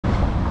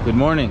Good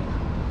morning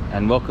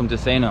and welcome to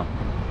Xeno.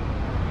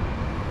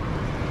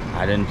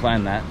 I didn't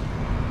plan that,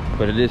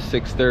 but it is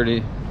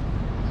 6:30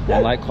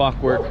 and like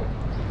clockwork,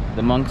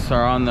 the monks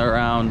are on their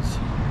rounds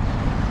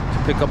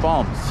to pick up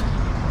alms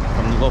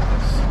from the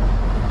locals.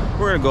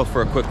 We're gonna go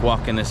for a quick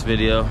walk in this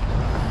video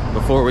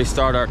before we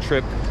start our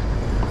trip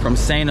from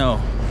Xeno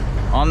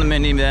on the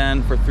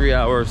minivan for 3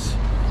 hours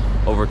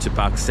over to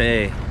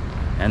Pakse.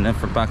 And then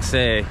from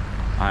Pakse,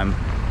 I'm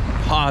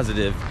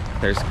positive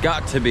there's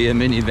got to be a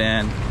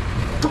minivan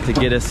to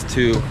get us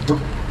to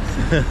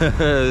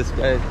this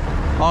guy's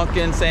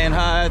honking, saying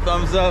hi,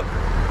 thumbs up.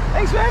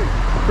 Thanks, man.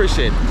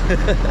 Appreciate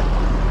it.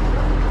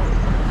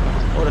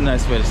 What a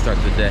nice way to start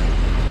the day.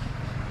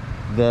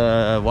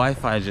 The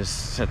Wi-Fi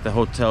just at the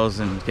hotels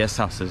and guest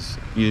houses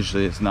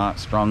usually is not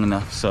strong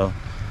enough, so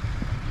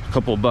a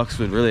couple of bucks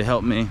would really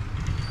help me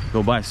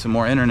go buy some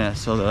more internet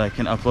so that I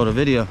can upload a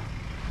video.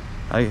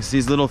 I guess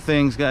these little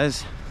things,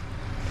 guys,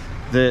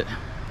 that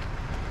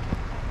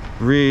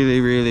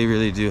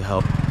really do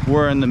help.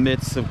 We're in the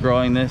midst of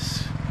growing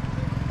this.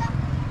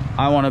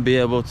 I want to be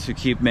able to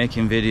keep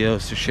making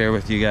videos to share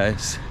with you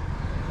guys,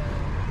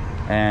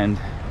 and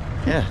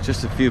yeah,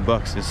 just a few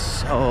bucks is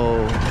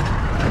so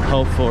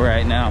helpful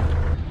right now.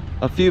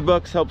 A few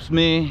bucks helps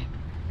me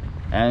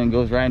and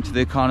goes right into the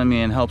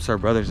economy and helps our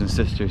brothers and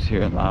sisters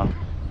here in Laos.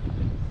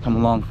 Come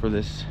along for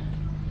this.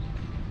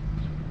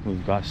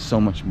 We've got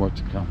so much more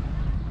to come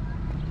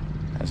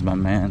as my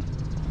man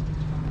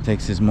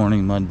takes his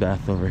morning mud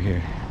bath over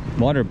here.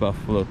 Water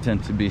buffalo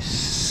tend to be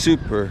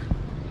super,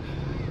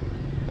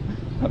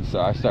 I'm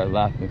sorry, I started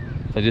laughing.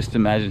 I just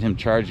imagined him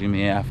charging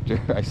me after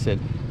I said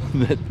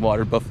that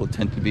water buffalo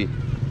tend to be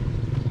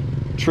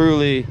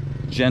truly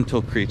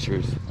gentle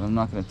creatures. I'm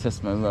not going to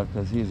test my luck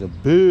because he's a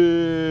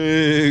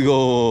big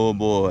old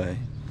boy.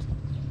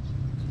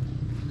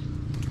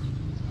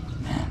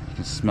 Man, you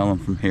can smell him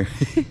from here.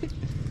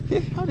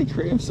 How did he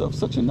create himself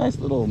such a nice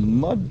little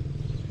mud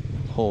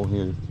hole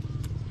here?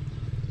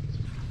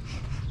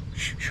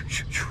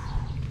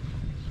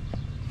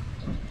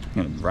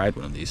 I'm gonna ride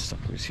one of these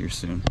suckers here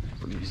soon.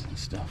 Breeze and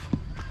stuff.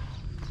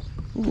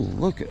 Ooh,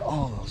 look at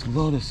all those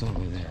lotus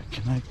over there.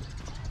 Can I?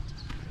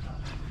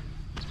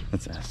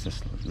 Let's ask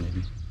this little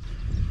lady.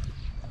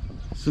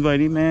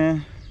 Somebody,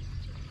 man.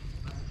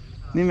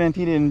 Ni man,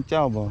 he didn't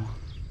tell bo.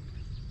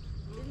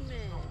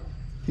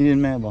 He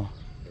didn't man bo.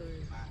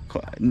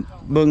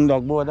 Bưng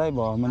dog boyได้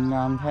บ่มันง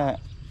ามแท้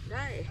ไ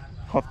ด้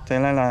ขอบใจ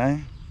หลาย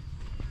ๆ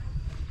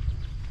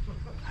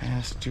I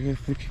asked her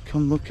if we could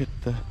come look at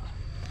the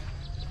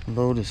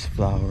lotus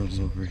flowers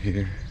over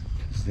here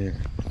because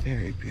they're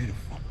very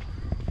beautiful.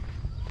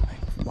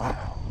 Like,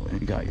 wow, and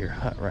you got your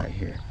hut right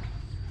here.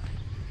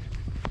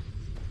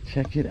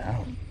 Check it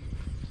out.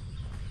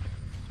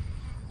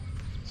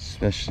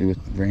 Especially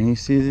with the rainy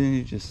season,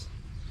 you just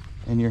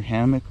in your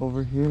hammock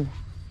over here,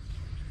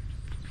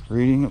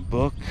 reading a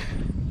book,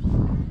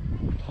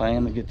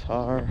 playing the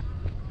guitar,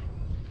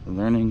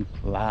 learning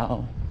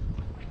Lao,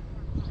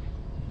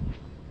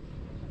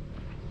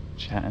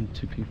 chatting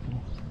to people.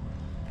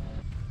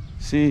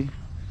 See,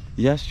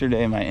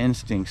 yesterday my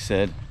instinct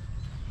said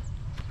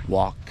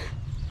walk,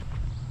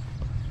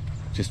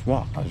 just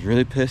walk. I was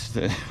really pissed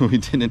that we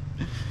didn't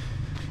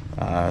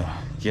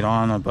get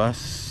on a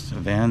bus, a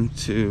van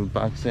to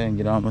Pakse and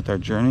get on with our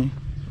journey,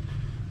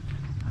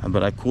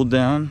 but I cooled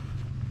down,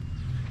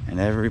 and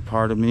every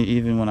part of me,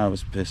 even when I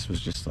was pissed,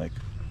 was just like,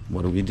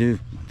 what do we do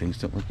when things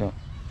don't work out?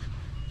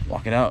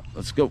 Walk it out.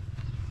 Let's go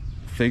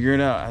figure it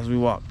out as we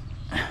walk.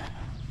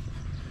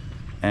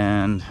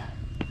 And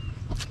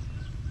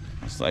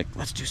it's like,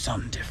 let's do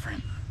something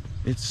different.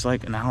 It's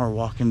like an hour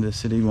walk into the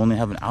city. We only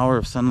have an hour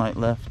of sunlight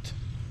left.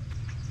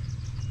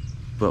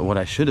 But what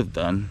I should have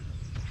done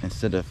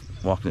instead of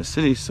walking the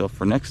city, so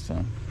for next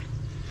time,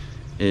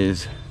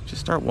 is just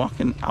start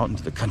walking out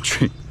into the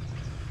country.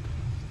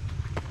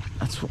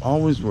 That's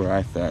always where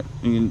I thought,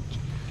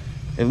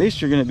 at least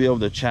you're going to be able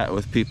to chat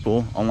with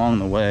people along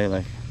the way.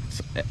 Like,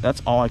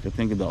 that's all I could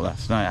think about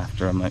last night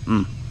after. I'm like,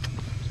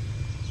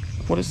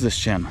 what is this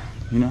channel?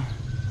 You know,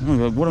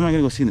 what am I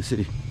gonna go see in the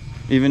city?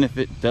 Even if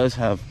it does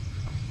have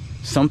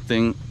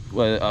something,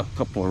 a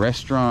couple of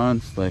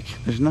restaurants, like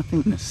there's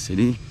nothing in the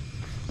city.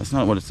 That's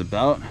not what it's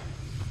about.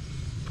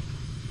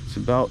 It's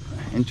about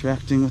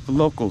interacting with the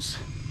locals.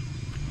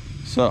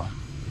 So,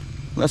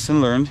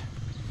 lesson learned.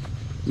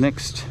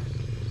 Next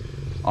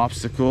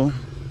obstacle,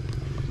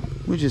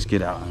 we just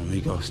get out and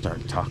we go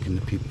start talking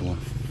to people.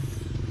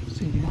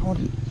 See,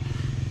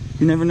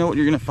 you never know what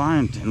you're gonna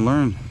find and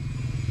learn.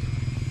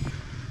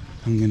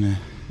 I'm gonna,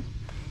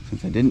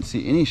 since I didn't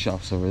see any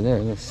shops over there,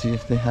 let's see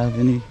if they have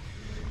any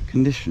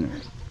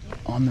conditioner.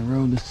 On the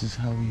road, this is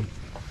how we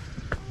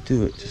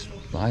do it, just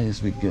buy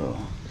as we go.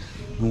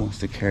 Who wants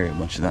to carry a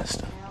bunch of that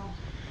stuff?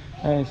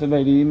 Hey,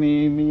 somebody,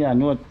 me, yeah,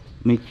 nod,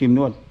 me cream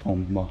nod,ผม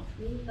บ่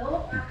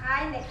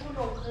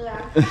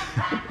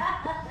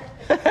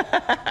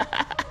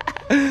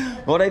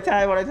What I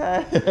try?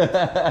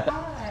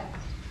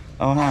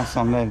 Oh, ha,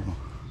 some there.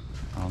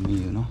 Oh, me,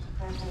 you know.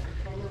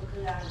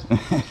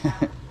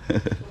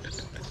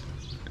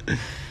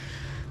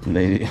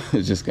 Lady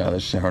just got a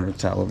shower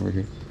towel over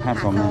here.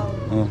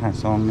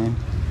 Man.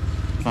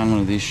 Find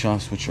one of these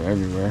shops, which are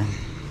everywhere,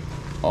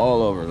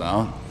 all over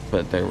Laos,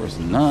 but there was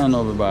none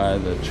over by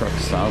the truck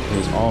stop. It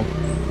was all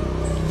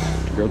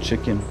grilled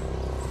chicken.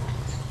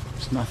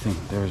 There's nothing.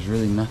 There was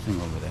really nothing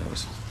over there.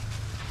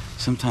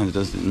 Sometimes it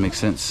doesn't make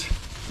sense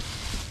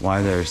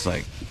why there's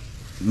like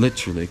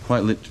literally,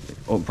 quite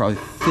literally, probably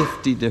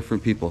 50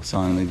 different people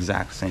selling the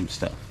exact same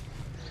stuff.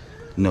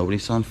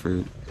 Nobody's selling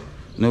fruit.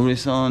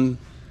 Nobody's selling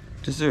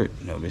dessert.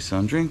 Nobody's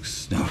selling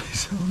drinks.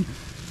 Nobody's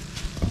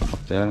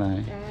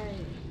selling...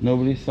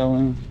 Nobody's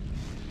selling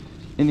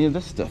any of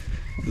this stuff.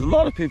 A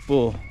lot of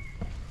people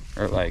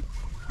are like,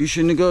 you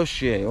should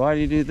negotiate. Why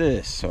do you do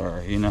this?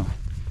 Or, you know,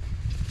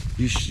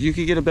 you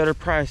could get a better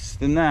price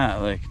than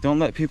that. Like, don't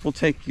let people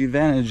take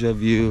advantage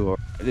of you. Or,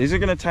 these are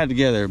gonna tie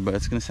together, but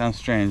it's gonna sound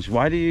strange.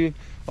 Why do you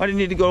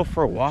need to go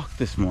for a walk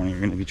this morning?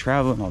 You're gonna be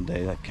traveling all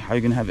day. Like, how are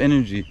you gonna have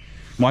energy?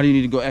 Why do you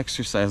need to go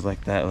exercise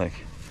like that? Like,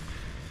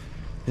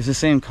 it's the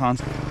same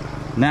concept.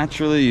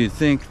 Naturally, you'd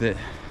think that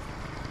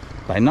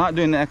by not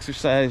doing the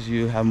exercise,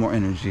 you have more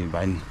energy.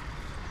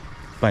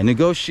 By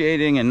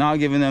negotiating and not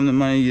giving them the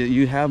money,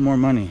 you have more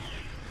money.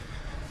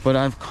 But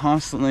I've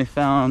constantly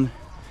found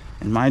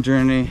in my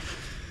journey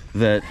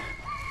that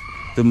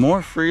the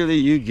more freely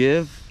you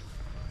give,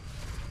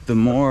 the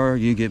more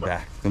you get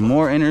back. The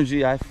more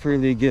energy I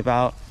freely give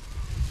out,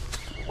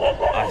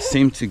 I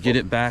seem to get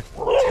it back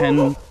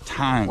 10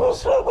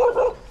 times.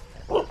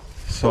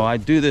 So I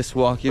do this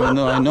walk even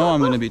though I know I'm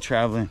going to be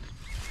traveling,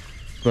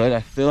 but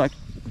I feel like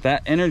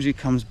that energy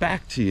comes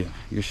back to you.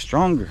 You're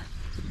stronger.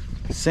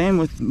 Same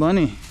with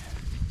money.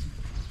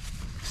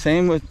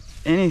 Same with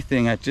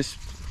anything. I just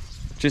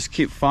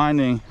keep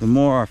finding the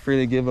more I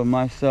freely give of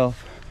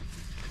myself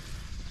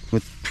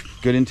with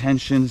good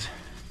intentions,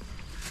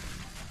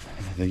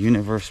 the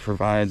universe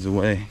provides a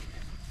way.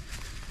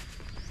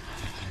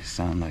 I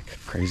sound like a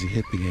crazy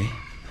hippie, eh?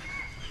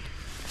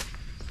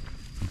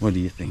 What do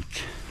you think?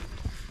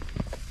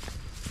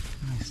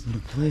 Nice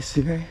little place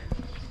here.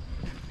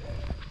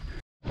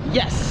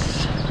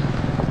 Yes!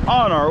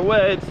 On our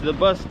way to the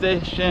bus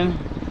station.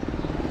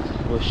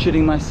 I was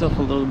shitting myself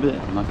a little bit,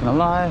 I'm not gonna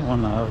lie,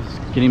 when I was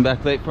getting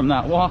back late from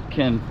that walk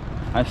and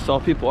I saw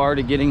people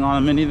already getting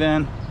on a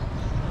minivan.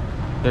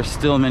 There's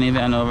still a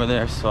minivan over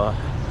there, so I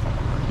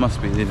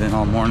must be leaving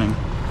all morning.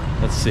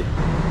 Let's see.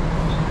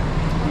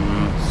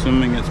 I'm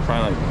assuming it's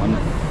probably like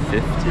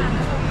 150.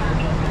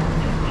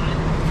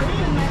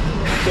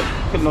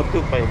 Could not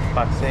do by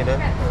Pakse there.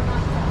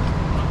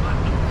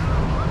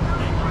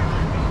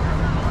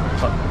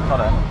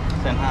 Hold on.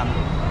 Send hand.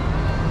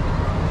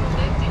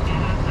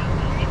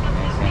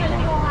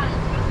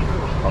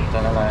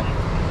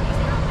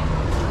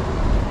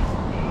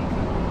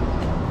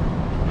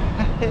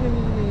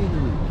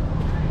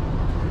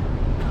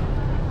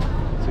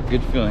 It's a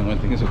good feeling when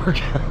things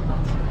work out.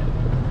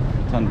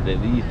 Time to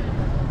leave.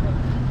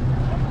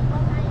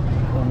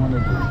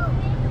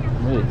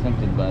 I'm really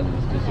tempted by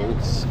these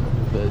desserts,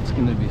 but it's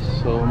going to be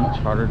so much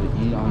harder to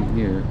eat on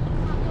here.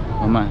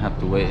 I might have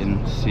to wait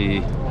and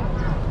see.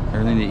 I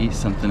really need to eat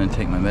something and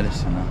take my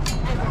medicine now.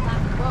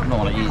 I don't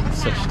want to eat in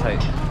such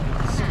tight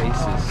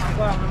spaces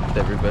with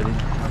everybody.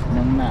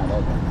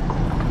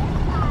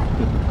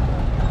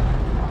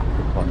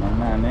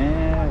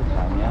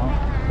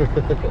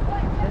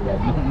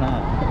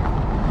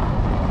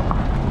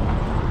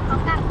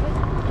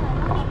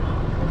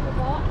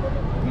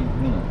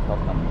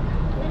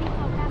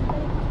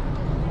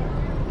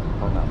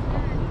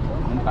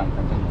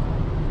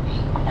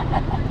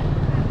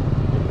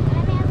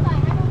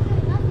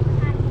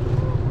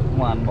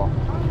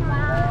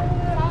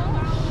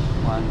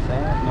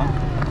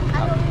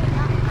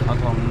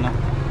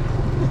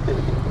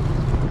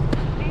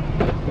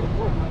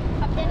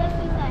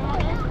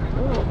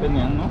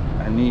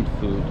 I need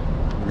food.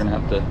 We're gonna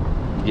have to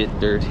get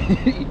dirty,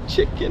 eat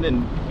chicken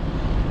and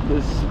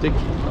this sticky.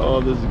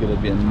 Oh, this is gonna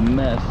be a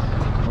mess.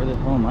 Where the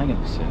hell am I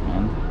gonna sit,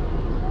 man?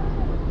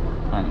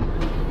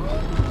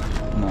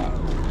 No,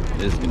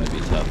 it's gonna be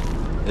tough.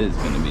 It's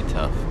gonna be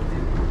tough.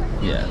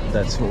 Yeah,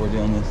 that's what we're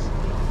doing this.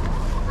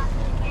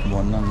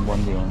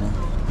 One deal now.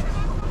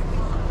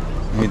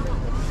 Wait,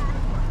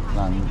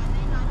 lang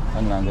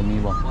cái mi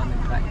bò.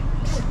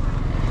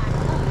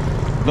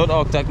 Rốtอ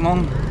อกจากมอง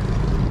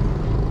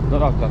ร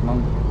ถออกจากมอง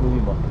ดูมี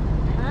บ่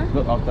ร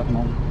ถออกจากม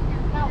อง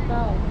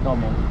9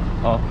 โมง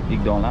อ๋ออี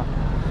กโดนละ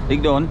อี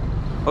กโดน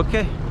โอเค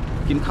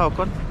กินข้าว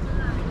ก่อน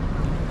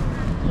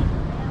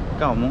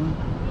9 โมง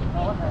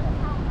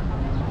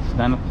It's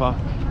 9 o'clock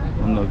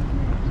when the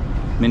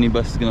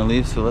minibus is gonna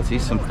leave, so let's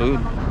eat some food.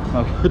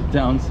 I'll put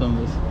down some of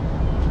this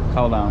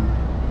khao lam,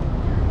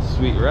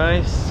 sweet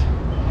rice.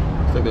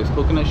 Looks like there's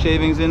coconut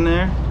shavings in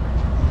there,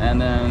 and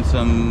then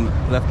some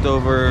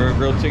leftover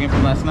grilled chicken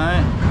from last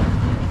night.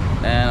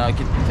 And I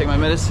can take my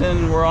medicine.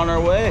 We're on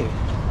our way.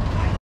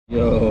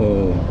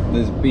 Yo,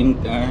 this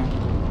binka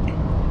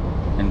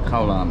and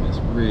khao lam is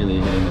really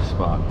hitting the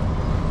spot.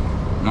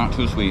 Not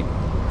too sweet,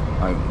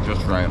 like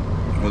just right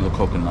with the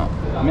coconut.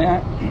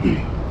 Mẹ,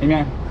 em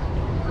nghe,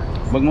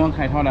 bông muông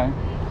khai thao đấy.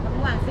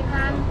 หวัง10,000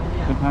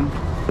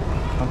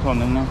 เขาทน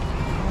นึงนะ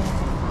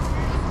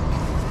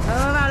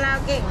เรา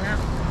เก่งนะ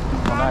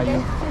เขาได้อยู่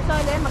ซอ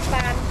ยเล่นมักต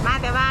าลมา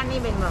แต่บ้านนี่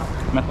เป็นบอก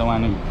มาแต่วัน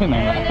นึงที่ไหน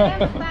วะ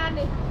มักตาล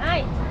ดิไอ้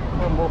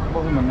บ่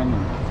เหมือนกันหนึ่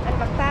งอัน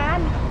มักตาล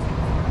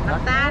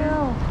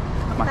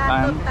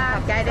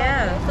ใจเด้อ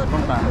ต้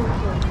นตาล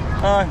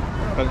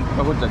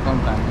ก็พูดจากต้น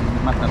ตาล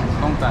มาจาก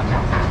ต้นตาล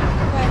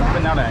เป็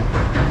นแนวไหน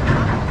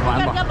หวาน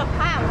บอกก็แบบ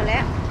ข้าวมาแล้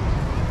ว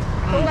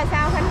คุณกับเช้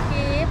าพัน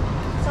กีบ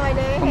ซอยเ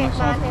ลยเห็ด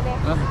มาเห็ดเลย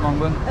ลอง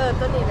เบิ้ง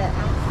ตัวนี้แหละ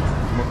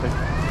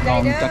ลอ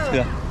งจักเถื่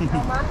อ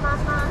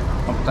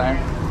ขอบใจ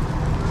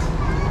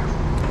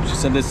She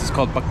said this is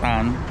called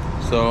Paktan,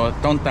 so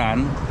Tontan,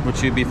 which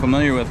you'd be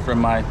familiar with from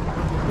my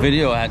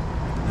video at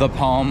the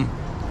Palm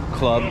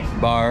Club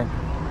Bar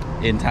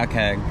in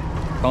Takag,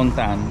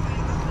 Tontan.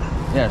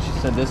 Yeah, she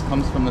said this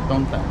comes from the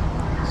Tontan.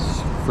 It's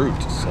fruit,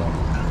 so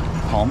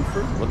palm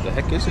fruit? What the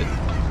heck is it?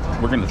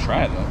 We're gonna try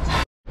it though.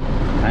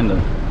 Kinda.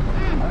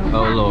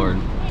 Oh Lord.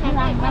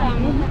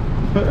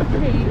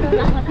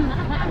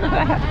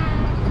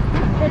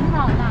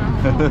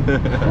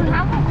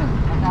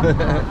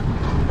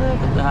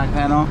 Ra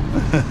khe nó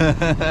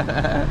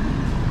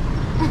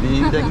đi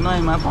ด็กน้อย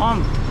มาพร้อม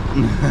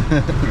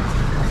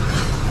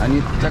อันนี้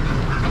จั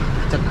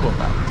กขวบ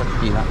จัก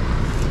ปีละ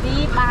ปี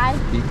ไป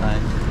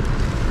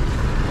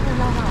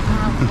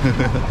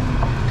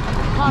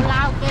พอล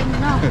าวเก่ง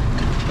เนาะ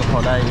ก็พอ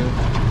ได้อยู่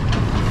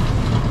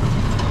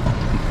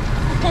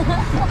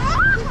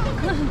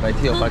ไปเ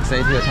ที่ยวปักเซ่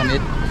เที่ยวทำอิ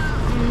ฐ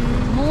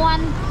ม่วน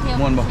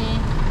บอก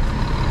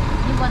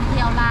มีวันเ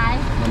ที่ยวลาย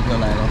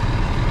แล้ว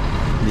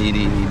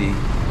ดี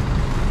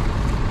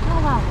ก็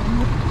ว่า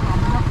มุดถาม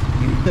เนาะ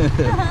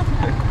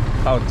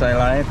เข้าใจ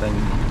ร้ายแต่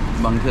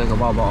บางเทื่อก็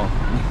บอก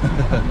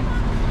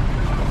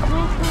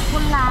คือค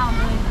นลาวเ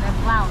ลยแบบ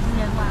ว่าว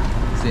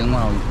เสียง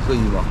ว่าวคือ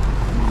อยู่บอก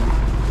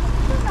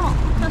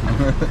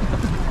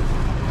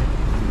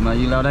มาอ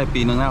ยู่แล้วได้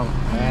ปีนึงแล้ว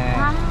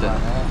จะ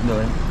โด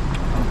ย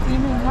ปี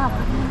นึงแล้ว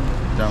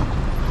เจ้า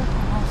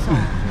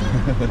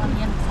เ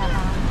รียนสาร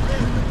า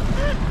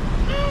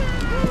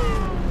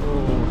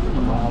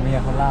เมีย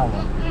เขาเล่า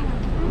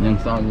ยัง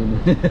ซ้ออยู่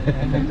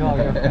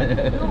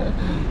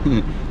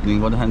ยิง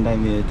ก็ทันได้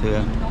เมียเธอ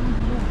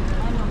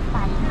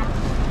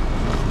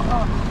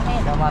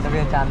จะมาตะเวี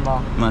ยนจันทร์บ่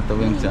มาตะเ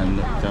วียนจันทร์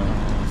เจ้า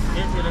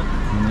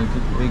นี่คื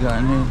อวิการ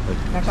ให้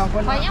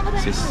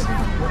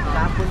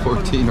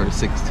14 or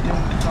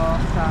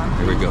 16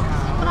 here we go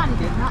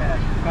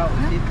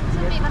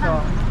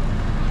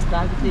 17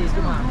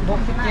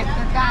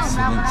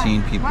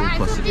 people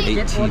plus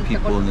 18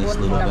 people in this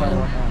little van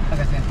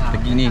ตะ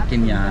กี้นี่กิ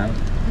นยา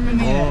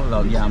โอ้เรา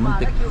ยามัน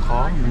ติดคอ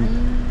มัน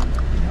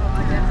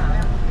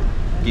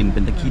กินเป็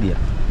นตะขี้เดียด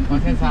พอ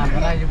เส้นสามก็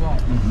ได้ใช่ป่ะ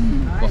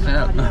ก็แซ่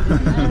บ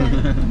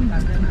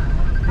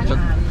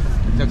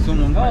จากซุ้ม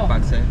ลงไปปา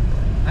กเซ่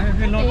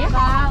ขึ้นรถ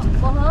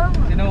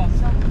Xeno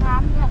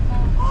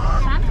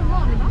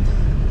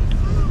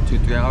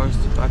 2-3 hours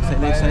to ปากเซ่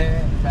ได้ใช่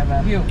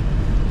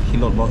ขี่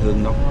รถบ่เฮิง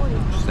ดอก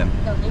แซ่บ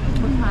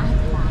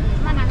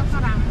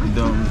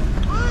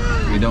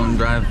we don't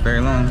drive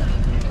very long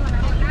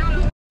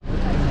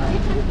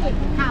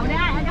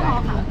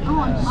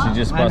she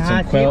just bought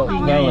some quail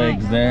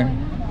eggs there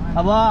เอ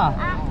าบ่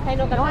ไข่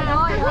นกกระท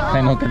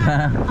า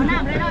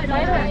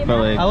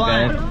quail eggs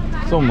guys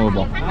ส้มหมู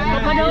บ่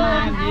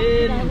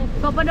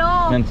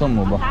นั่นส้มห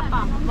มูบ่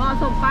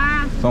ส้มป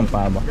ล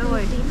าบ่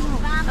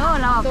ส้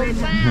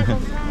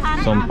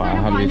มปลา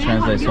how do we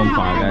translate ส้มป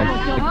ลา guys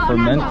it's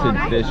fermented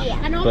fish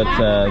but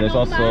there's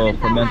also is it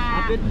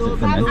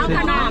fermented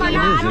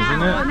it is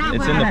isn't it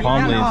it's in the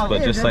palm leaves but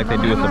just like they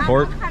do with the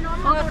pork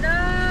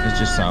it's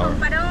just sour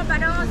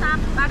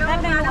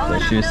so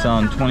she was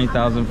selling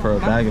 20,000 for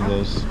a bag of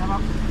those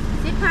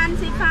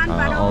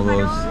all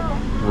those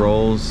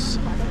rolls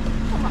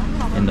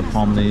in the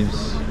palm leaves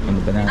and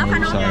the banana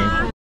leaves sorry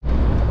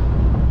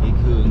อีก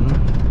คืน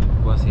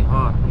กว่าสีฮ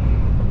อด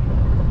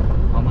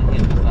เอามาเห็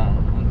นภาษา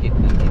อังกฤษ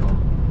นั่นเอง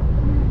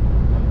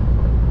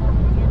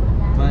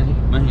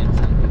มาเห็นภา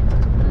ษาอังกฤษ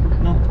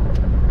เนาะ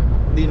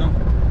ดีเนาะ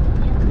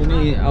ที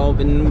นี้เอาเ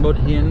ป็นบท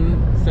เรียน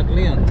สักเ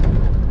รื่อง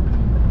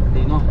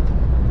ดีเนาะ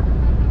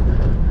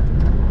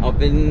เอา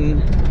เป็น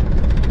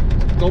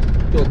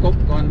ตัวกบ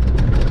ก่อน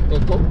ตัว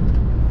กบ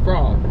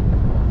frog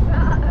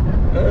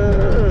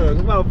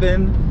ก็เอาเป็น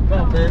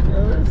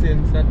เสียง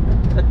สัตว์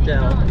แจ๋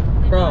ว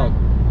frog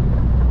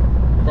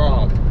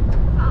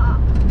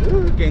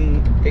เ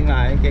ก่งหล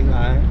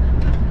าย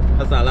ภ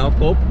าษาลาว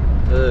กบ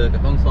ก็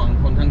ต้องสอน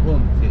คนทั้งพุ่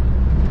มสิ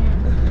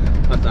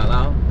ภาษาล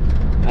าว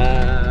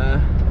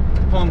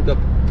พร้อมกับ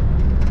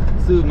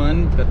ซื้อมัน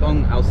ก็ต้อง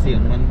เอาเสียง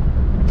มัน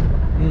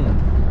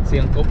เสี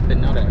ยงกบเป็น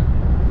แนวไหน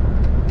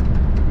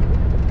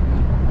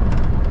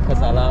ภา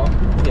ษาลาว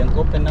เสียงก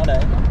บเป็นแนวไหน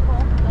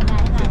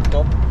เสียงก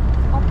บ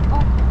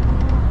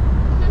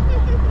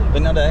เป็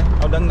นแนวไหนเ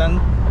อาดัง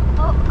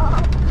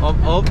อ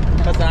บ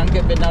ภาษาอังกฤ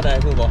ษเป็นแนวไหน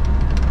คือบอก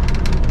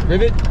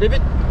ribbit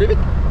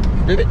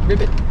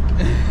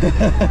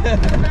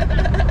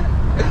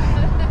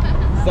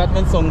สัตว์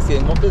มันส่งเสีย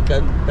งมันคือกั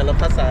นแต่ละ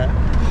ภาษา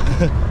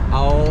เอ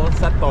า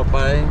สัตว์ต่อไป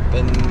เป็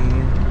น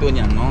ตัวอ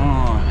ย่างน้อ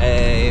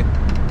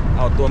เ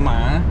อาตัวหมา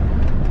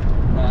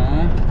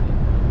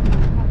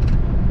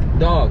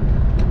dog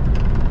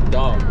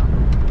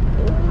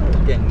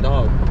เก่ง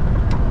dog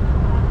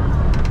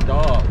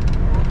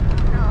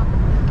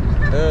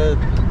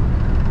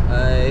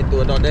ตั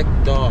วดอเด็ก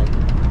dog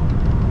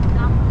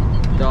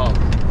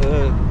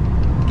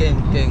เ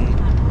ก่ง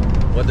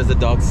What does a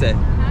dog say?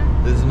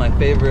 This is my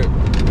favorite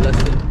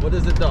lesson. What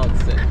does a dog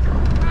say?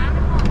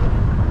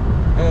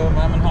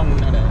 ม้ามันห้อง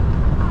แนวไหน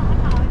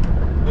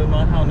ม้า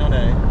เห่าแนวไหน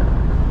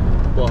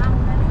บอก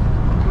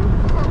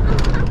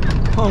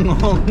ห้อง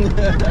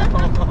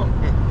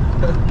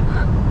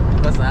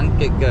ภาษาอัง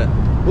กฤษก็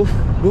วุ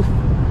ฟ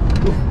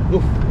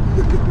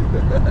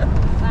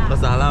ภา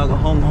ษาลาวก็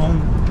ห้อง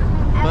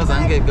ภาษา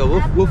อังกฤษก็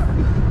วุฟ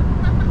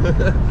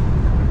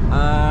เ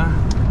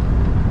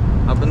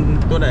อาเป็น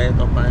ตัวไหน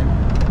ต่อไป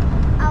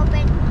เอาเ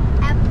ป็น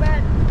แอปเ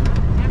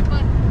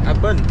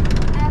ปิ้ล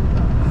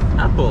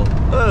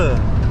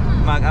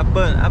มาร์กแอปเ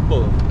ปิ้ล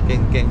เ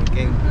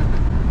ก่ง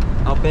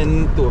เอาเป็น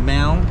ตัวแม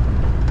ว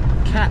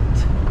cat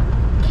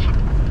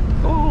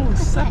โอ้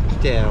สัก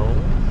แจ๋ว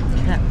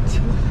cat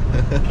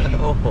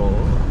โอ้โห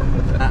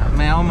แ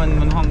มว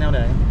มันห้องแนวไห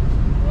น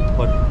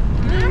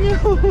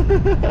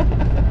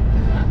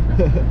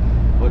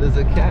What does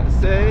a cat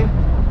say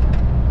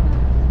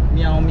เ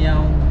มีย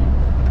ว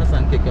ภาษา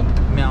อังกฤษก็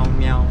เมี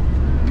ยว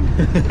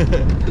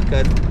คือกั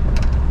น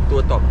ตั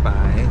วต่อไป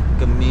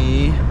ก็มี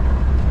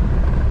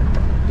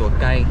ตัว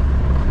ไก่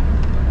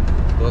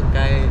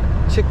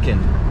chicken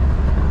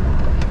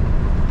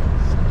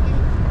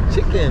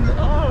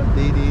อ๋อ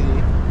ดี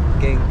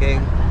เก่ง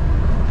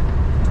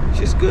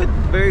she's good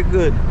very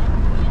good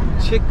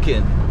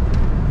chicken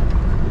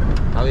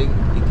เอาอีก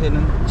ทีนึ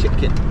ง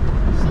chicken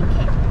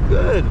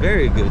good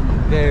very good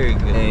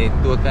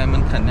ตัวไก่มั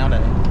นขันแนวไหน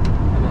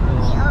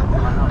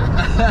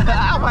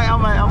เอาไป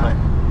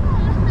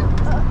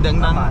ดั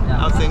งๆ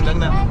เอาเสียง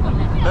ดัง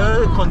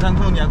ๆคนทาง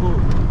ทุ่งอยากพูด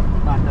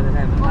บ้านจะไ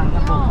ด้มันตั้งกร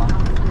ะโปรง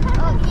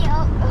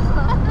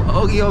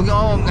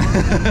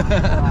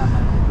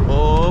โอ้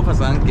ภา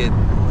ษาอังกฤษ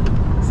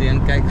เสียง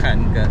ไก่ขัน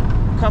กับ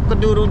คอกกระ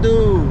ดู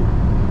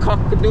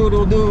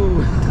ดู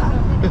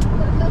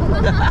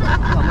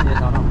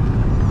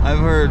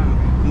I've heard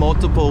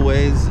multiple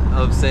ways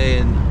of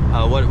saying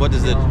what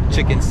does the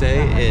chicken say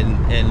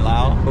in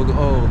Laos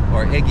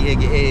or egg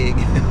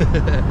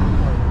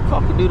คอ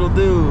กกระดู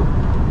ดู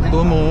ตั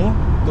วหมู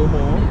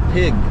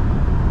pig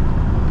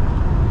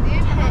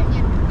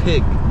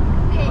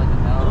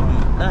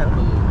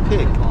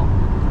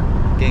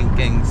เ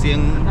ก่งเสียง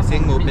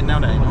หมูเป็นแนว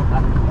ไหนเนาะ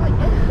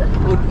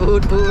อู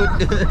ด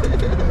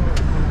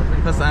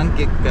ภาษาอัง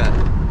กฤษก็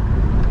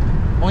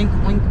oink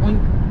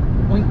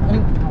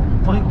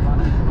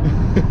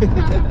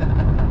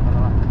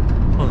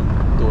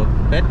ตัว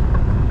เป็ด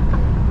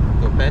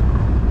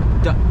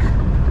duck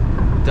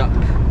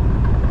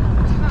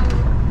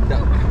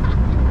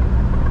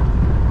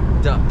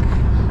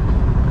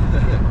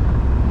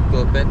ตั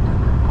วเป็ด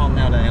ห้องแน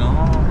วไหนเนาะ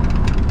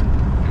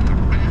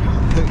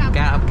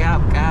ก้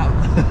าว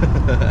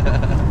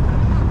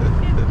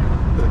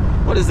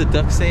What does the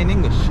duck say in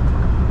English?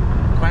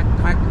 Quack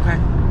quack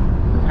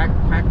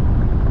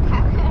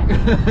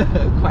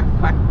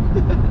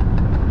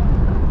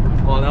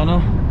พอแล้วเนา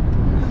ะ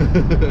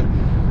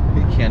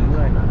พี่เขียนเ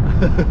มื่อย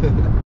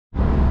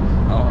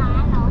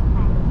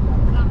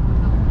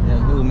อย่า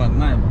ดูหมัก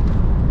ง่าย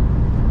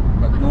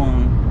หมักงวง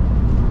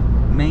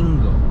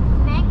mango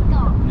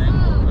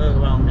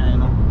ว่าไง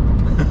เนาะ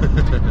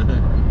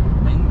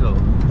mango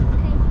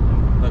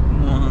หมัก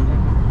งวง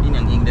นี่อย่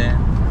างอิงแดง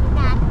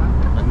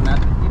หมักนัด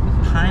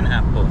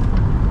pineapple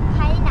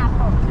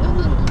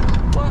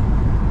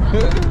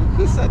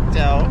คือสัตว์เ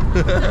จ้า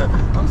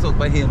ต้องส่งไ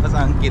ปเรียนภาษ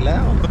าอังกฤษแล้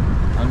ว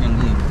เอาอย่าง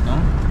นี้เนา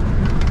ะ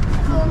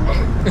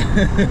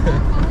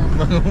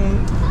มัน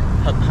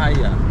ผัดไทย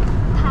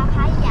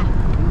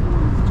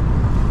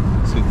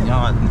สุดย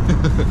อ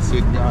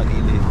ดอี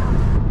เลย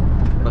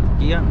บักเ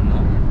กี้ยงเน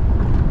าะ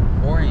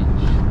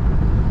orange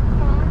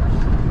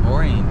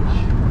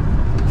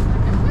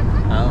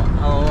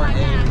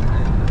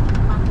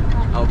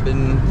เอาเป็น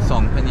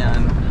2 พยาง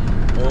ค์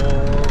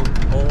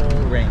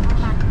orange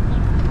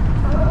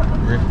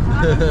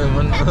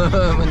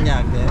มันยา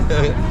กเนี่ย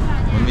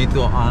มันมี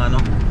ตัว R เน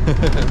าะ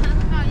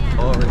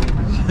orange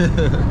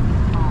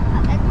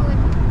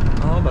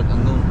บักอ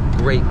งุ่น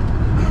grape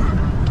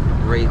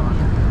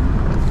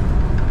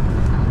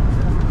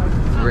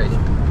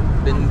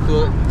เป็น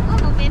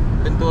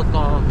ตัวก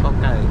อ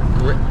ไก่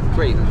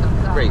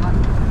grape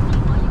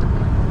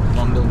ล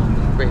องดู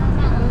grape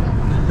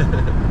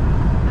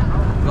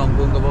ลอง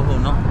ดูกับพวกผม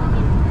เนาะ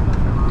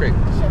grape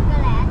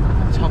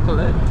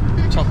chocolate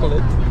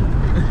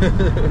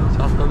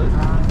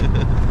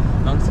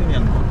น้องซิม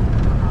ยัง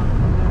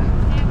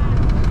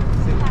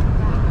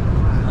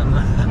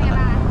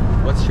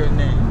What's your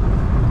name?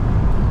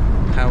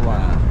 Hawa.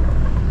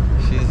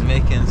 She's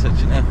making such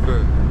an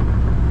effort.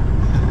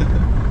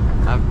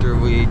 After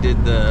we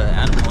did the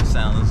animal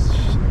sounds,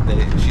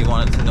 she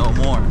wanted to know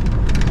more.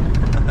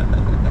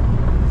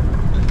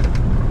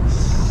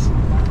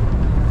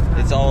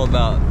 it's all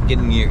about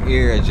getting your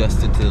ear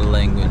adjusted to the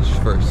language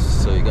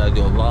first. So you gotta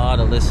do a lot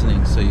of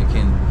listening so you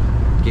can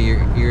get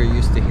your ear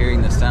used to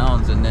hearing the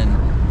sounds, and then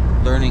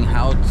learning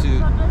how to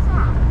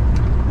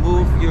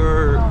move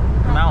your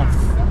mouth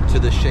to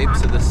the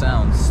shapes of the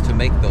sounds to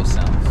make those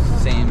sounds,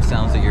 same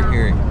sounds that you're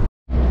hearing.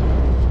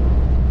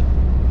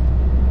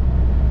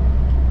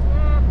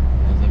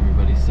 As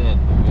everybody said,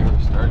 we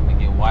are starting to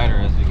get wider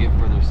as we get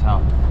further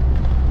south.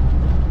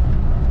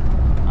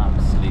 I'm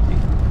sleepy.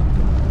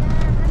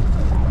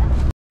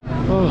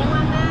 Oh.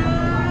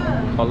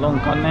 I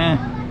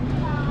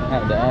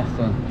had to ask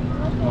them.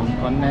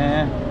 Let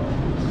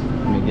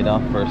me get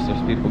off first.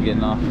 There's people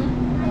getting off.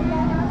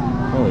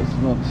 Holy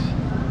smokes.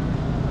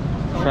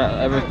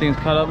 Everything's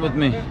caught up with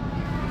me.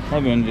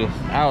 Everyone's just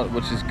out,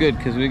 which is good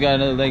because we got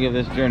another leg of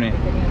this journey.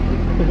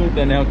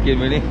 The nail kid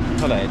really?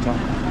 How much is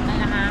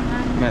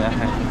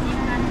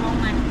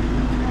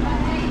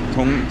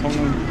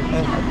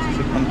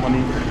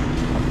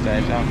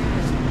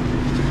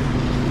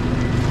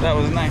That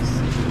was nice.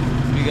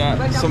 We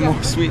got some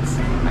more sweets.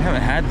 I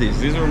haven't had these.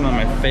 These are one of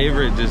my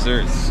favorite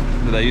desserts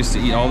that I used to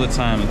eat all the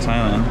time in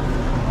Thailand.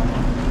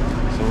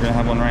 So we're gonna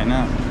have one right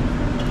now.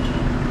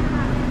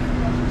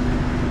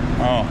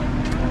 Oh,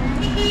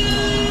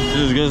 this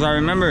is as good as I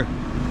remember.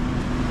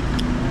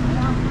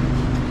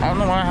 I don't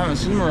know why I haven't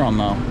seen them around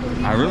now.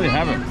 I really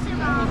haven't.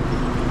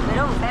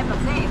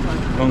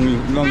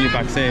 Long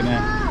Pakse,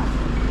 man.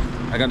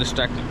 I got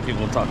distracted with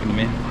people talking to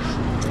me.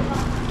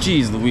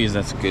 Jeez Louise,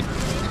 that's good.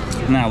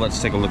 Now let's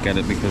take a look at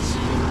it because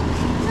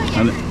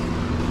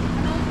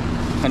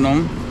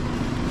Khanom.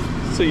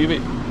 So you be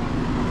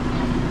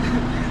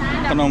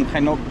Khanom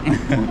Khainok.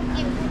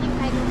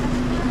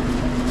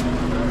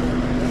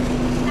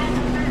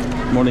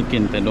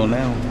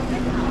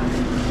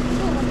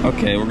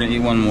 Okay, we're gonna eat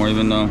one more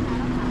even though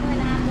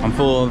I'm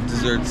full of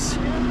desserts.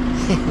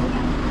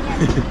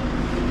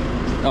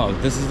 Oh,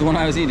 this is the one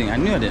I was eating. I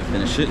knew I didn't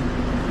finish it.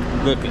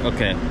 Look,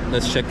 okay,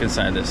 let's check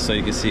inside this so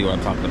you can see what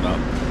I'm talking about.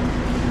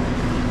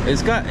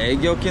 It's got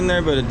egg yolk in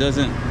there, but it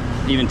doesn't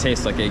even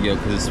taste like egg yolk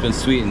because it's been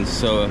sweetened,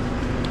 so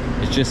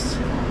it's just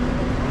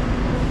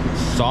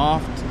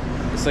soft.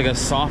 It's like a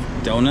soft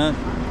donut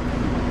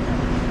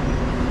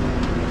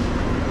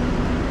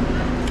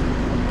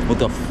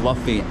with a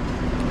fluffy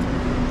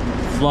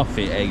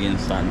egg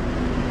inside,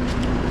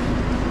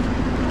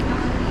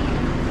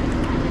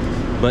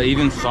 but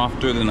even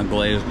softer than a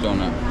glazed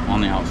donut on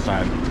the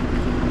outside.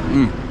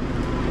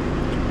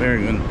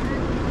 Very good.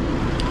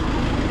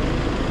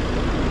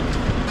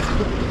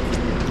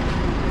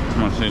 I'm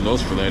gonna save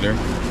those for later.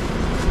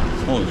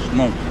 Holy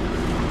smoke.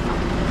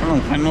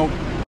 I know.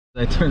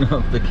 I turn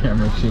off the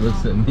camera, she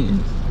looks at me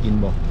and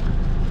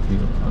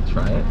just I'll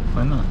try it.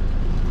 Why not?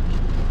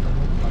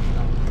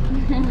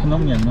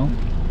 Khanom yan, no?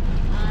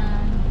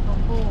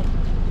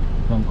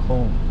 Khanom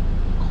cold.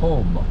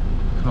 Cold.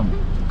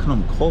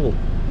 Khanom cold.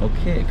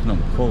 Okay,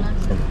 Khanom cold.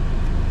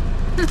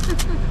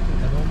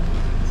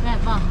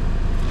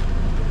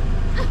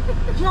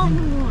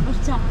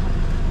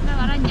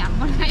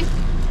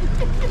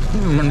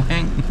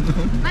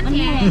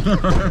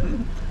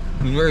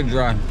 Very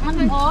dry.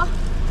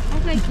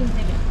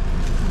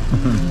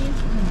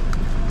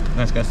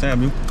 That's got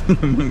sab you.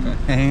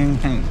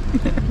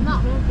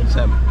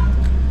 Sab.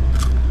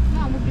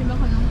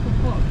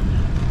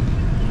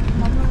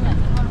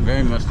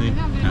 Very musty.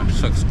 It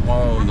sucks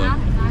all the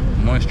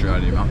moisture out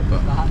of your mouth,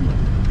 but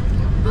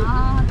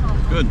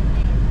good.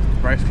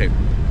 Rice cake.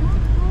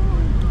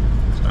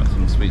 It's got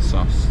some sweet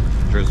sauce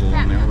drizzle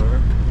on there or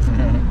whatever.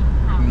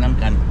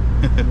 Namkan.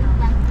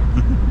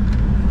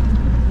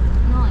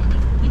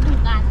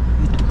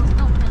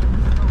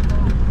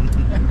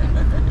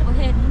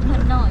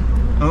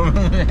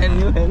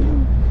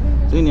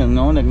 Chứ nhường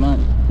nó được nói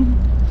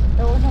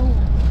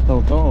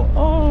tô tô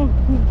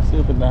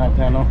siêuเป็นทางแท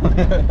นเนาะ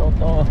โต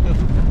โต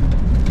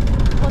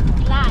คน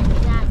กีฬาเนี่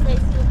ยนะเคย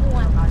ซื้อม่ว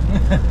น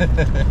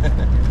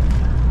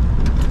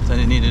So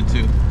I needed to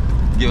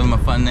give him a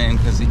fun name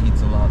because he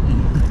eats a lot.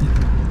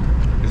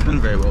 He's been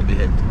very well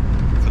behaved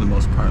for the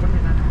most part.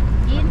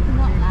 กินเ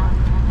นาะเรา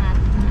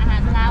อาหา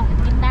รลาว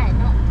กินได้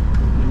เนาะ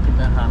กิน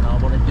อาหารเรา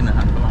บ่ได้กินอาห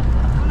ารฝรั่ง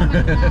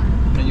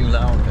ไม่อยู่ล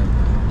าวกัน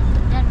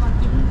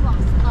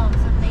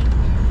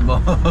บ่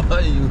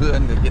อยู่เพื่อ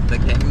นก็กินแต่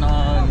แกงน้อ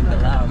ยกินแต่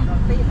ลาบ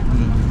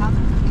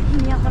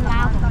เนี่ยก็ล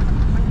าบ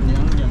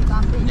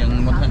ยัง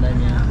หมดทันได้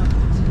เนี่ย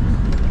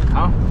เอ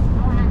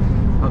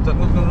าจัด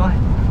ลูกนึงเนาะ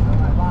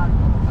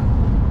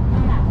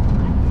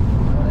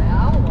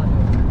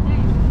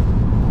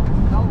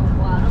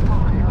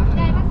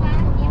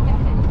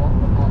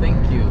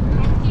Thank you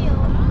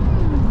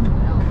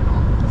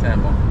แซ่บ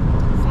บ่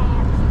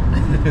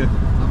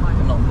ข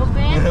นมบ่เ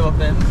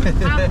ป็น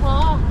ข้าวโพ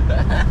ด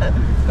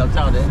กับเ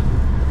จ้าเด้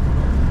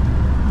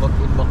บ่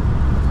กินบ่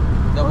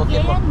เจ้าบ่กิ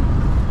นบ่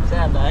แซ่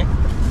บได้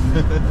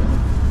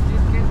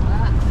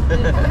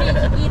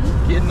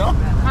กินเนาะ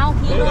เอา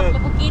กินรถก็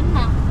บ่กิน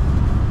น่ะ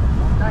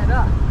ได้เด้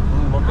อ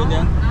บ่กิน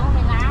ยังเอาไป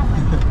ลาว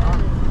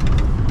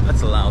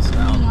That's a Laos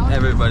now.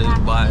 Everybody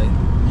buy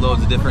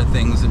loads of different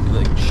things and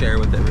like share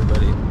with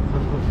everybody.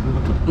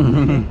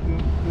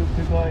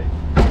 คือก้อย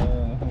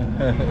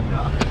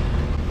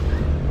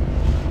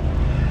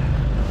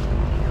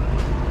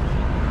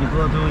People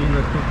are doing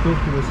the tuk-tuk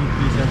to the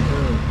city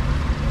center.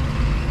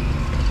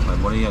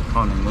 บ่ได้อยากเข้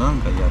าในเมือง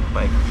ก็อยากไป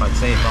ปักเ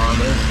ซ่ต่อ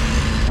เลย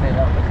ใช่แ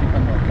ล้วก็ที่ถ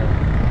นนเลย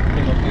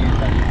ที่รถตี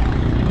ไป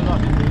ที่มันรอด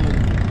เป็น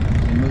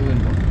มือเป็น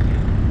เ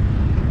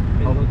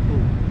ขารถตู้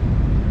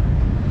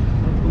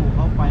เ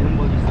ข้าไปทั้ง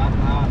บริษัท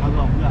เขาล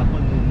องเพื่อค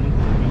นหนึ่งมัน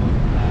อยู่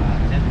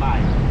เซตบาย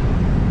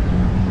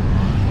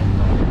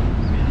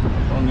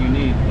ต้องอยู่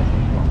นี่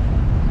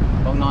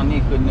ต้องนอนนี่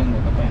คืนนึงเล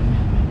ยก็เป็น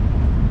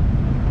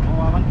เพราะ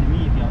ว่ามันจะ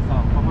มีเที่ยวสอ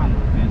บประมาณ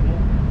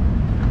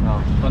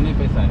ตอนนี้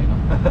ไปใส่เนาะ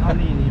ตอน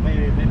นี้ไ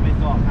ป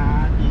สอบหา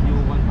ที่อยู่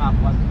วันพัก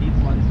วันอาทิตย์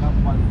วันกับ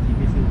วันที่ไ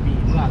ปซื้อปี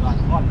เมื่อ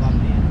วัน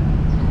นี้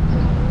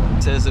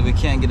It says that we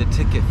can't get a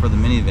ticket for the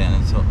minivan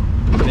until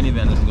the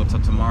minivan doesn't go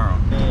till tomorrow.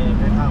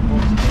 ไปทางโพ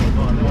สต์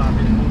ก่อนหรือว่าเ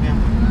ป็นพวกนี้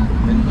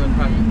เป็นเพื่อน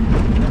พั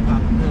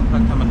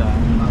กธรรมดา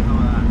แล้วก็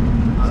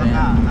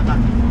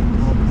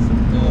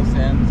แซ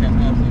น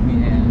แอลซีบี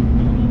แอร์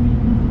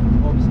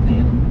โฮมสเต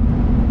ย์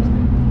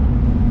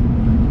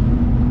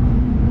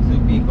ซื้อ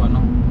ปีก่อนเน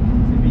าะ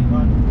ซื้อปีก่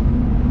อน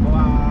เพราะ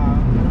ว่า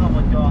ถ้าเร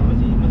าจองมัน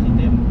สิเ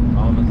ต็ม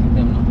อ๋อมันสิเ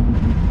ต็มเนาะ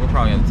We'll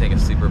probably have to take a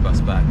sleeper bus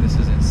back. This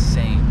is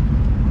insane.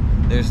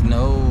 There's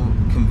no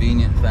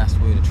convenient, fast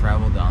way to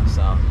travel down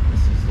south.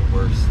 This is the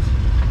worst.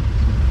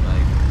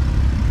 Like,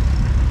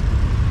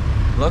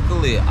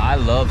 luckily, I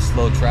love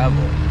slow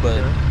travel,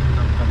 but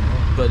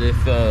if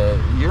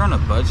you're on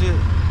a budget,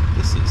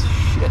 this is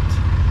shit.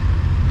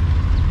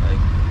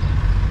 Like,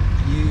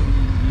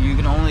 you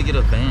can only get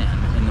a van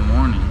in the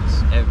mornings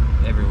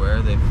everywhere.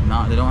 They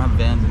don't have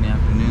vans in the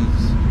afternoons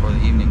or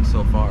the evenings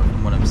so far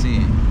from what I'm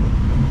seeing.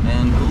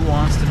 And who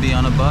wants to be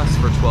on a bus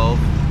for 12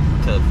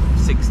 to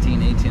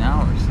 16, 18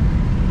 hours?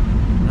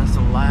 That's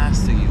the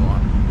last thing you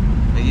want.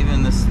 Like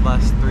even this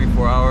last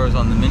 3-4 hours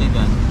on the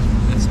minivan,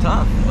 it's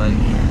tough. Like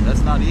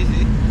that's not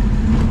easy,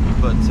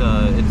 but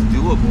it's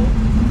doable.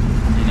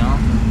 You know,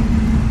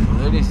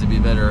 there needs to be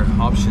better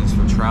options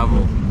for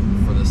travel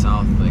for the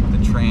south. Like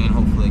the train,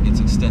 hopefully it gets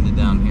extended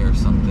down here or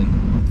something.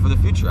 For the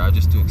future, I would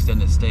just do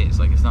extended stays.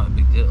 Like it's not a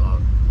big deal.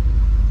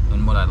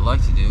 And what I'd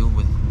like to do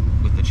with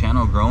the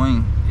channel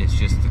growing is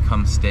just to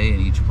come stay in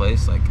each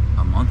place like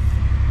a month,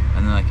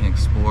 and then I can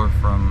explore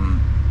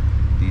from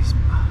these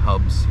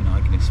hubs. You know,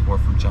 I can explore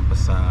from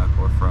Champasak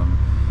or from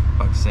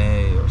Pakse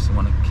or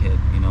Sawanakhet.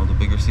 You know, the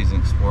bigger cities, and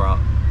explore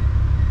out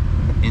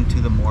into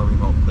the more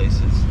remote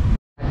places.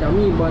 จะ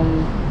มีบ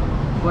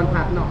น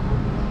พักเนาะ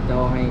จะ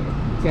ให้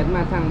แชทม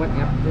าทาง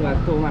WhatsAppหรือว่า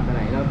โทรมาอะไร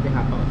เราจะ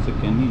หับ สแ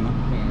กนนี่เนาะ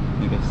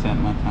นี่ก็แซน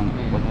มาทาง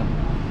วัด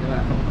หรือว่า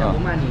จะ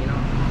รู้มานี้เนา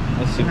ะ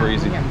That's super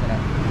easy.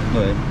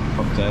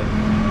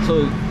 So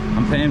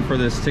I'm paying for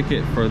this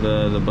ticket for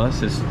the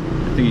bus. I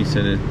think he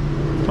said it.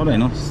 How do I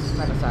know?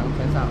 น่าจะ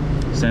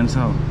300,000 Sands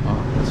how? Oh,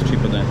 that's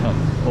cheaper than I thought.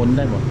 Oh,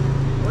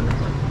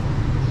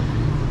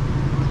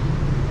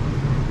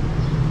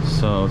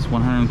 so it's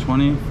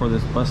 120 for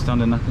this bus down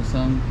to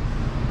Nakasang,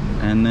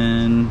 and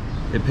then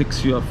it picks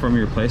you up from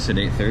your place at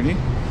 8:30.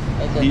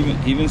 He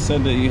even said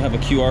that you have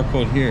a QR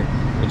code here,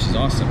 which is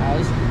awesome.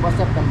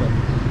 WhatsApp number.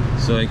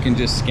 So I can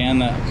just scan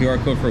that QR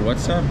code for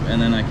WhatsApp, and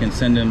then I can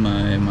send him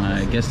my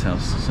guest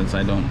house, since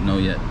I don't know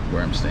yet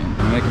where I'm staying.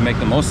 And I can make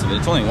the most of it.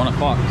 It's only 1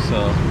 o'clock, so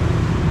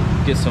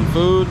get some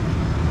food,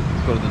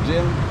 go to the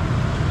gym.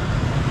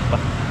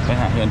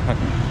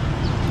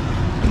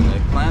 I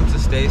plan to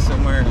stay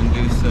somewhere and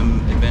do some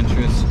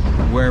adventures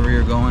wherever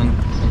you're going,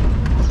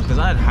 because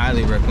I'd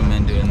highly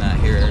recommend doing that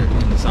here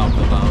in the south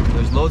of Laos.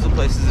 There's loads of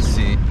places to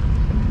see.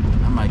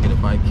 I might get a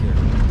bike here.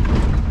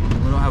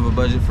 We don't have a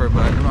budget for a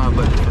bike. We don't have a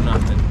budget for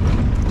nothing.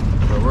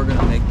 But we're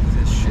gonna make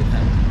this shit happen.